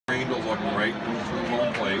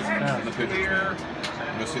pitcher's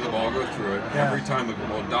man. You'll see the ball go through it. Yeah. Every time the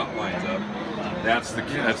little dot lines up, that's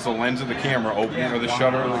the lens of the camera opening, or the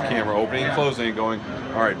shutter of the camera opening and closing, and going,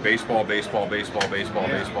 all right, baseball, baseball, baseball, baseball,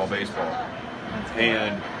 baseball, baseball.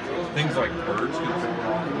 And things like birds can throw it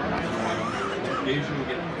off. Occasionally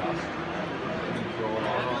get dust and throw it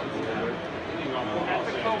off a little bit. At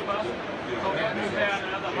the Copa,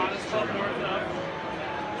 Savannah, the hottest club north of.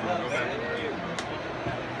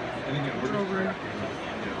 And again, we're just tracking,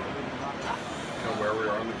 where we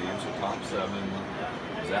are in the game, so top 7.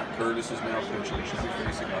 Zach Curtis is now pitching, should be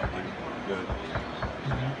facing up. Good.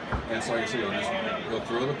 And so like I say, he'll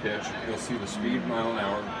throw the pitch, he'll see the speed mile an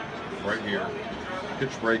hour right here.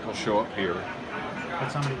 Pitch break will show up here.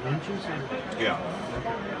 That's how many inches? Or? Yeah.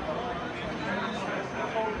 Okay.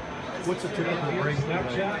 What's a typical break?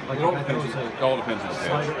 Like it all depends on the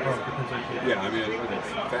pitch. Yeah, I mean, it's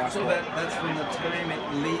fast. So that's from the time it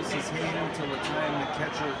leaves his hand until the time the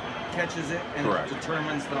catcher catches it and Correct.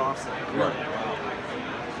 determines the offset. Right.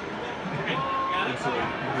 And so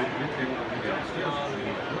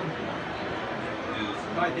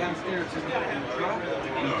by downstairs, is it in the truck?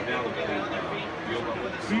 No, down the field.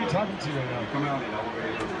 Who are you talking to right now? Come out in the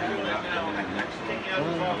elevator, do that, and then next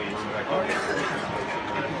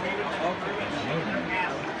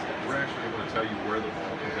we're actually able to tell you where the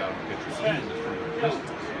ball comes out of the pitcher's hand is from the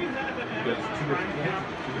distance. Because it's 2 different pitches,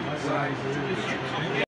 2 different sizes.